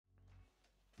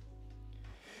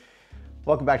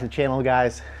Welcome back to the channel,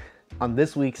 guys. On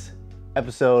this week's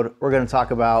episode, we're going to talk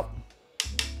about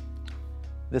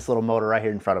this little motor right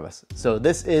here in front of us. So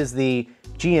this is the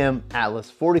GM Atlas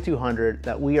 4200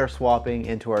 that we are swapping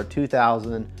into our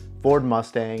 2000 Ford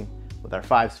Mustang with our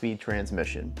 5-speed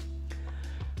transmission.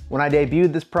 When I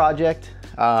debuted this project,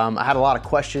 I had a lot of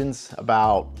questions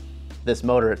about this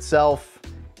motor itself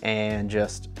and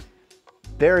just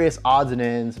various odds and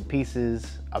ends and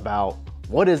pieces about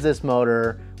what is this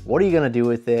motor, what are you gonna do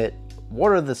with it,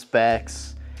 what are the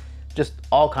specs, just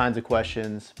all kinds of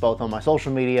questions, both on my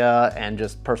social media and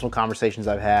just personal conversations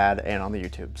I've had and on the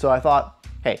YouTube. So I thought,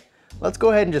 hey, let's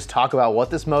go ahead and just talk about what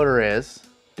this motor is,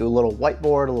 do a little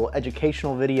whiteboard, a little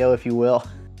educational video, if you will.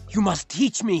 You must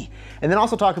teach me. And then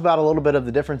also talk about a little bit of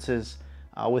the differences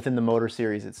within the motor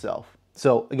series itself.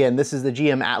 So again, this is the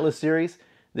GM Atlas series.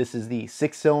 This is the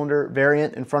 6-cylinder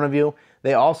variant in front of you.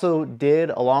 They also did,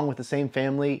 along with the same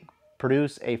family,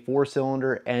 produce a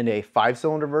 4-cylinder and a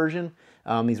 5-cylinder version.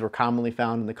 These were commonly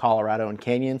found in the Colorado and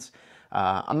canyons.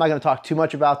 I'm not gonna talk too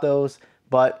much about those,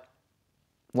 but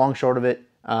long short of it,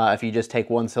 if you just take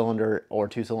 1 cylinder or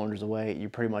 2 cylinders away, you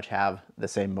pretty much have the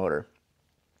same motor.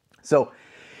 So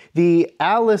the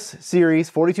Atlas series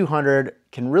 4200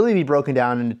 can really be broken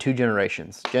down into 2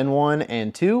 generations, Gen 1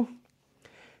 and 2.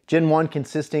 Gen 1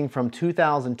 consisting from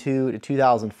 2002 to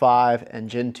 2005 and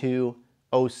Gen 2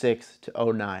 06 to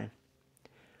 09.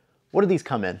 What did these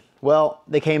come in? Well,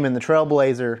 they came in the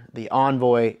Trailblazer, the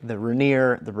Envoy, the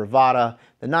Rainier, the Bravada,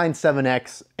 the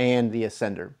 97X, and the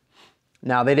Ascender.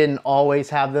 Now, they didn't always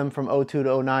have them from 02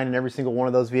 to 09 in every single one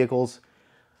of those vehicles,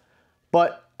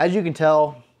 but as you can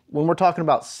tell, when we're talking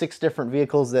about 6 different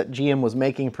vehicles that GM was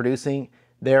making, producing,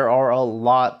 there are a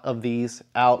lot of these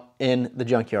out in the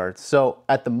junkyards. So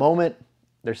at the moment,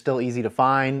 they're still easy to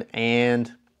find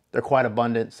and they're quite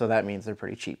abundant, so that means they're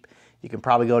pretty cheap. You can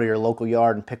probably go to your local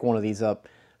yard and pick one of these up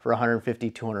for 150,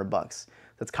 200 bucks.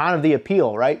 That's kind of the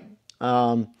appeal, right?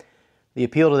 The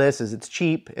appeal to this is it's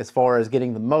cheap as far as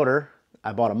getting the motor.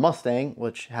 I bought a Mustang,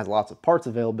 which has lots of parts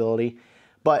availability,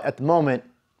 but at the moment,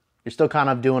 you're still kind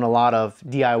of doing a lot of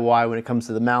DIY when it comes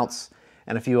to the mounts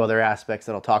and a few other aspects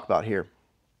that I'll talk about here.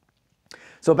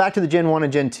 So back to the Gen 1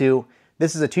 and Gen 2.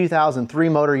 This is a 2003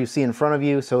 motor you see in front of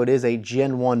you, so it is a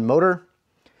Gen 1 motor.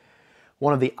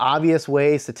 One of the obvious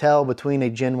ways to tell between a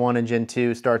Gen 1 and Gen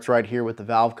 2 starts right here with the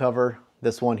valve cover.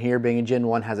 This one here, being a Gen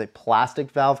 1, has a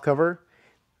plastic valve cover.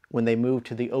 When they moved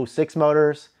to the 06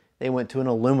 motors, they went to an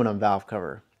aluminum valve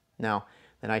cover. Now,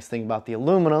 the nice thing about the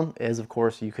aluminum is, of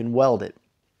course, you can weld it.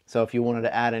 So if you wanted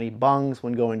to add any bungs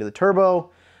when going to the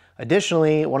turbo.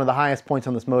 Additionally, one of the highest points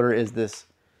on this motor is this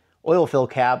oil fill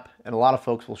cap, and a lot of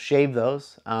folks will shave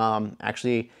those.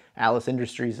 Actually, Atlas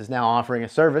Industries is now offering a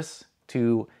service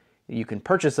to, you can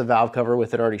purchase a valve cover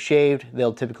with it already shaved.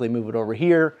 They'll typically move it over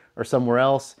here or somewhere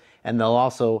else, and they'll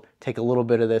also take a little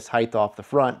bit of this height off the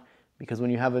front, because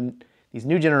when you have these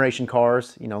new generation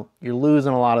cars, you know, you're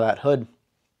losing a lot of that hood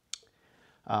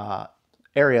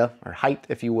area, or height,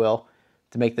 if you will,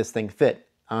 to make this thing fit.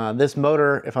 This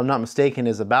motor, if I'm not mistaken,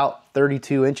 is about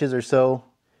 32 inches or so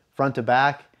front to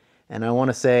back. And I want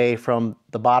to say from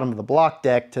the bottom of the block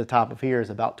deck to the top of here is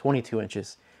about 22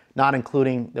 inches, not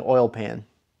including the oil pan.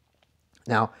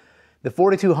 Now, the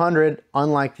 4200,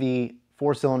 unlike the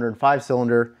 4-cylinder and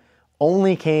 5-cylinder,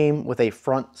 only came with a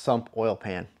front sump oil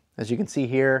pan. As you can see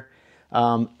here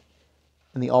in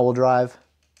the all-wheel drive,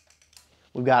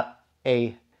 we've got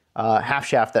a half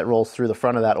shaft that rolls through the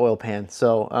front of that oil pan.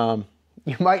 So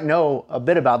you might know a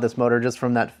bit about this motor just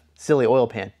from that silly oil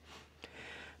pan.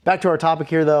 Back to our topic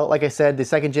here though, like I said, the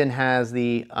 2nd gen has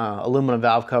the aluminum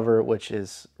valve cover, which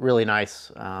is really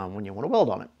nice when you want to weld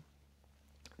on it.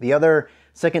 The other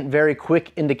second very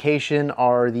quick indication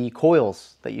are the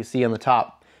coils that you see on the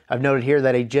top. I've noted here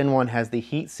that a Gen 1 has the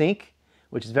heat sink,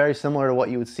 which is very similar to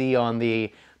what you would see on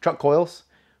the truck coils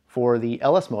for the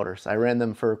LS motors. I ran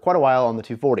them for quite a while on the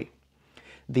 240.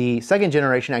 The 2nd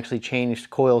generation actually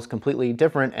changed coils completely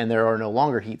different, and there are no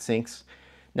longer heat sinks.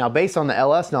 Now, based on the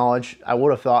LS knowledge, I would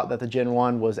have thought that the Gen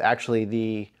 1 was actually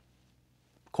the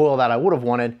coil that I would have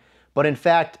wanted, but in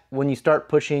fact, when you start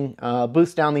pushing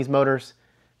boost down these motors,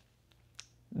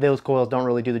 those coils don't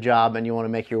really do the job, and you want to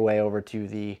make your way over to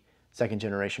the 2nd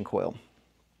generation coil.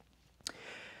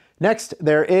 Next,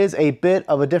 there is a bit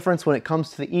of a difference when it comes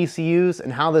to the ECUs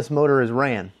and how this motor is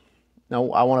ran.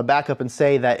 Now, I want to back up and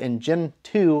say that in Gen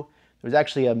 2, there's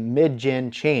actually a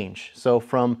mid-gen change. So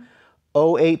from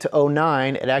 08 to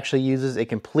 09, it actually uses a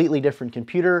completely different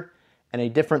computer and a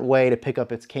different way to pick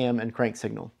up its cam and crank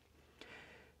signal.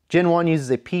 Gen 1 uses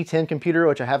a P10 computer,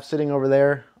 which I have sitting over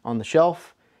there on the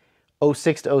shelf.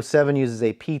 06 to 07 uses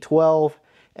a P12,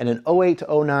 and an 08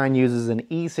 to 09 uses an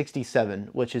E67,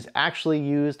 which is actually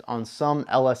used on some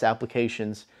LS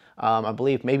applications. I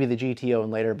believe maybe the GTO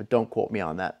and later, but don't quote me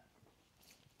on that.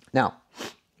 Now,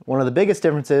 one of the biggest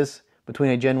differences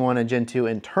between a Gen 1 and Gen 2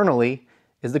 internally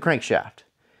is the crankshaft.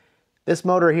 This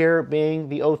motor here, being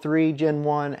the 03 Gen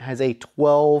 1, has a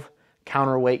 12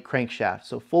 counterweight crankshaft,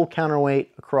 so full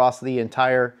counterweight across the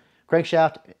entire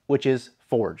crankshaft, which is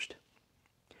forged.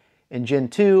 In Gen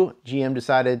 2, GM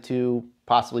decided to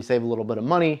possibly save a little bit of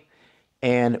money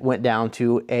and went down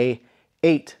to a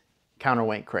 8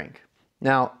 counterweight crank.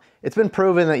 Now, it's been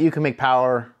proven that you can make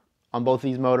power on both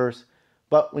these motors,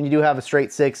 but when you do have a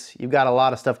straight 6, you've got a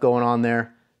lot of stuff going on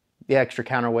there. The extra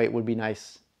counterweight would be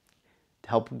nice to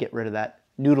help get rid of that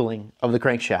noodling of the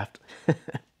crankshaft.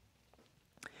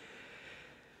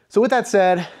 So with that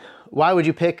said, why would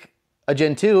you pick a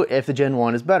Gen 2 if the Gen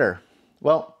 1 is better?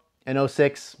 Well, in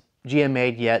 06, GM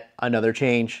made yet another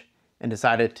change and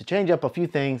decided to change up a few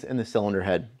things in the cylinder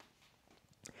head.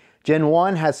 Gen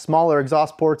 1 has smaller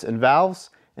exhaust ports and valves,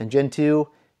 and Gen 2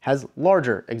 has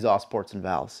larger exhaust ports and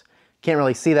valves. Can't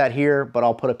really see that here, but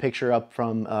I'll put a picture up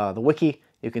from the wiki.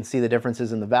 You can see the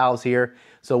differences in the valves here.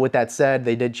 So with that said,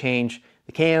 they did change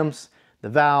the cams, the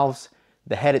valves,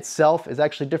 the head itself is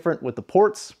actually different with the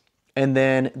ports, and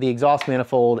then the exhaust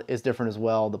manifold is different as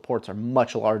well. The ports are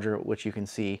much larger, which you can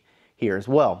see here as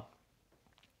well.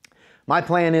 My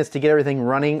plan is to get everything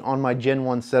running on my Gen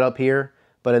 1 setup here,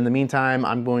 but in the meantime,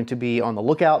 I'm going to be on the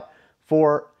lookout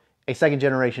for a second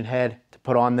generation head to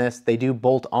put on this. They do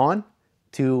bolt on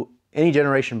to any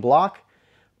generation block,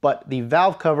 but the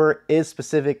valve cover is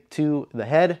specific to the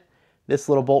head. This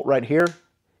little bolt right here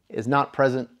is not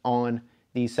present on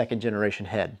the second generation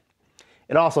head.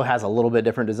 It also has a little bit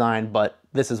different design, but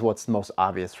this is what's most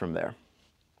obvious from there.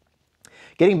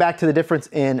 Getting back to the difference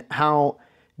in how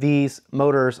these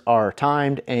motors are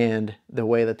timed and the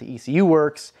way that the ECU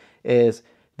works is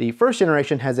the first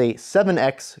generation has a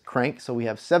 7X crank, so we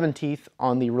have 7 teeth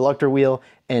on the reluctor wheel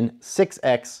and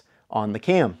 6X on the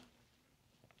cam,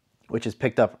 which is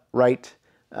picked up right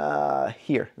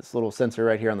here, this little sensor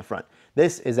right here on the front.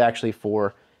 This is actually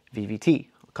for VVT.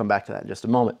 I'll come back to that in just a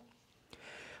moment.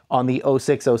 On the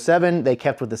 06, 07, they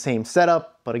kept with the same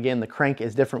setup, but again, the crank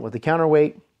is different with the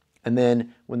counterweight. And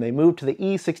then when they moved to the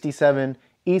E67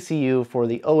 ECU for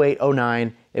the 08,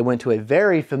 09, it went to a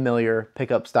very familiar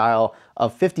pickup style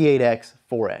of 58X,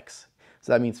 4X.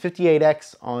 So that means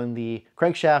 58X on the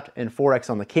crankshaft and 4X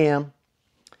on the cam.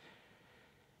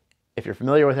 If you're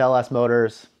familiar with LS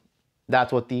motors,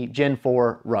 that's what the Gen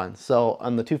 4 runs. So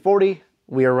on the 240,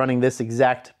 we are running this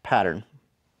exact pattern.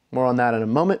 More on that in a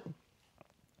moment.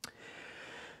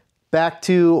 Back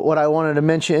to what I wanted to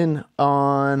mention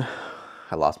on,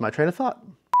 I lost my train of thought.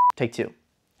 Take two.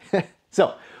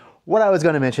 So what I was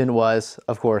going to mention was,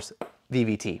 of course,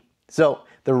 VVT. So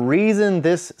the reason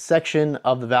this section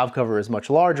of the valve cover is much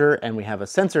larger and we have a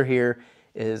sensor here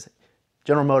is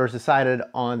General Motors decided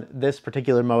on this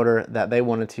particular motor that they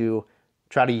wanted to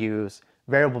try to use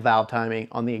variable valve timing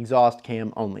on the exhaust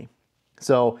cam only.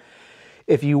 So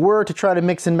if you were to try to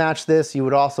mix and match this, you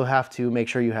would also have to make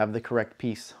sure you have the correct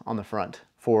piece on the front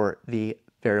for the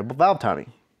variable valve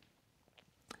timing.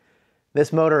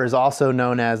 This motor is also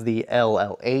known as the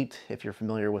LL8. If you're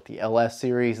familiar with the LS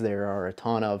series, there are a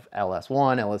ton of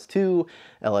LS1, LS2,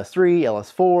 LS3,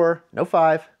 LS4, no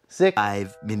 5, 6.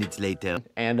 5 minutes later.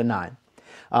 And a 9.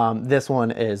 This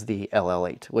one is the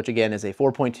LL8, which again is a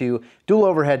 4.2 dual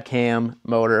overhead cam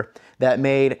motor that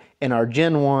made in our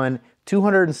Gen 1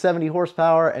 270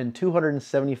 horsepower and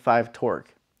 275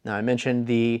 torque. Now I mentioned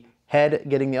the head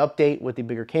getting the update with the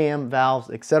bigger cam, valves,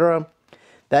 etc.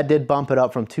 That did bump it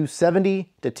up from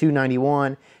 270 to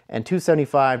 291 and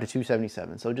 275 to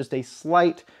 277. So just a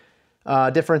slight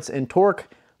difference in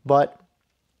torque, but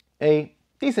a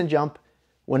decent jump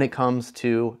when it comes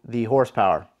to the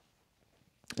horsepower.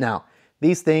 Now,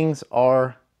 these things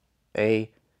are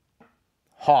a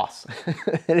hoss.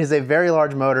 It is a very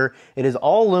large motor. It is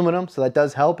all aluminum, so that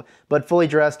does help, but fully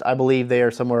dressed, I believe they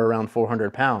are somewhere around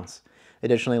 400 pounds.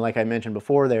 Additionally, like I mentioned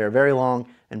before, they are very long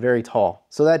and very tall.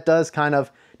 So that does kind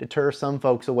of deter some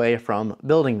folks away from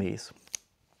building these.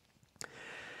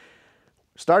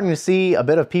 Starting to see a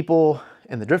bit of people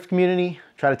in the drift community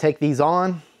try to take these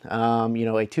on. You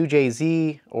know, a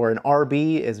 2JZ or an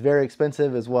RB is very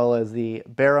expensive, as well as the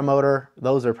Barra motor.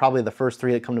 Those are probably the first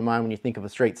three that come to mind when you think of a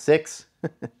straight 6.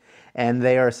 And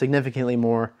they are significantly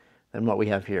more than what we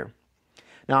have here.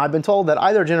 Now, I've been told that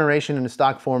either generation in a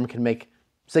stock form can make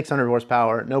 600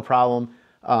 horsepower, no problem.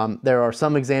 There are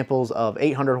some examples of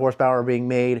 800 horsepower being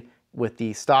made with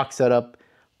the stock setup,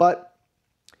 but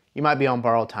you might be on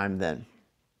borrowed time then.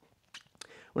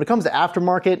 When it comes to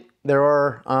aftermarket, there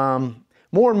are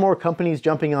more and more companies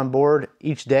jumping on board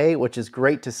each day, which is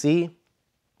great to see.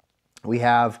 We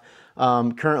have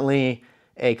currently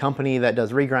a company that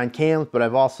does regrind cams, but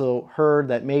I've also heard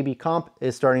that maybe Comp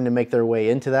is starting to make their way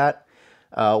into that.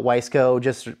 Wiseco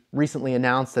just recently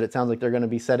announced that it sounds like they're going to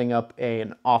be setting up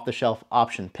an off-the-shelf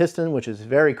option piston, which is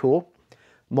very cool.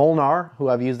 Molnar, who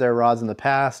I've used their rods in the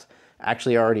past,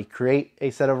 actually already create a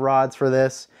set of rods for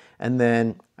this. And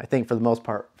then I think for the most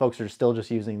part, folks are still just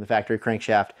using the factory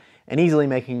crankshaft and easily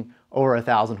making over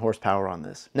 1,000 horsepower on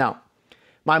this. Now,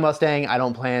 my Mustang, I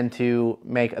don't plan to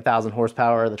make 1,000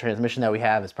 horsepower. The transmission that we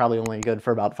have is probably only good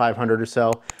for about 500 or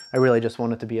so. I really just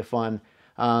want it to be a fun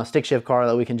stick shift car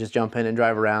that we can just jump in and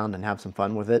drive around and have some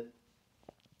fun with it.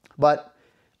 But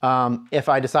if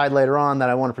I decide later on that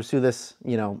I want to pursue this,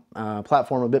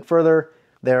 platform a bit further,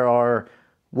 there are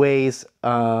ways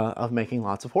of making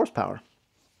lots of horsepower.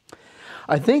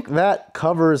 I think that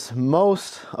covers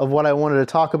most of what I wanted to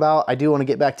talk about. I do want to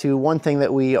get back to one thing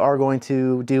that we are going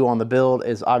to do on the build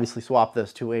is obviously swap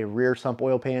this to a rear sump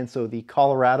oil pan. So the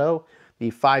Colorado,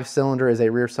 the 5-cylinder is a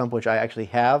rear sump, which I actually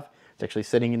have. It's actually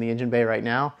sitting in the engine bay right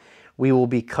now. We will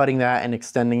be cutting that and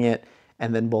extending it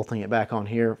and then bolting it back on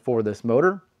here for this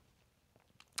motor.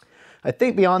 I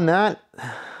think beyond that,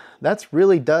 that's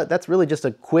really just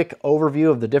a quick overview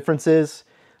of the differences.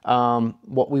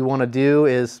 What we want to do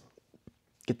is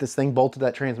get this thing bolted to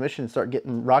that transmission and start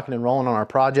getting rocking and rolling on our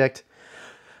project.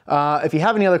 If you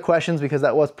have any other questions, because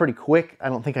that was pretty quick, I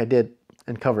don't think I did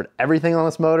and covered everything on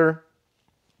this motor.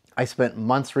 I spent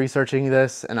months researching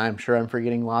this, and I'm sure I'm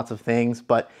forgetting lots of things.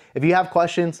 But if you have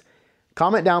questions,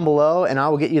 comment down below and I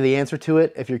will get you the answer to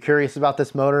it. If you're curious about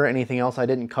this motor, anything else I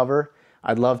didn't cover,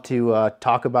 I'd love to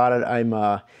talk about it.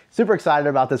 I'm super excited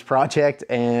about this project,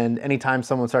 and anytime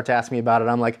someone starts to ask me about it,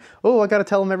 I'm like, oh, I got to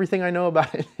tell them everything I know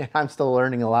about it. I'm still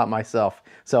learning a lot myself.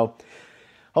 So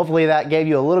hopefully that gave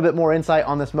you a little bit more insight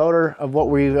on this motor of what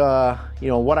we,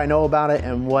 what I know about it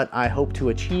and what I hope to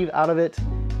achieve out of it.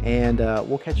 And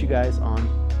we'll catch you guys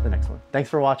on the next one.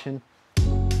 Thanks for watching.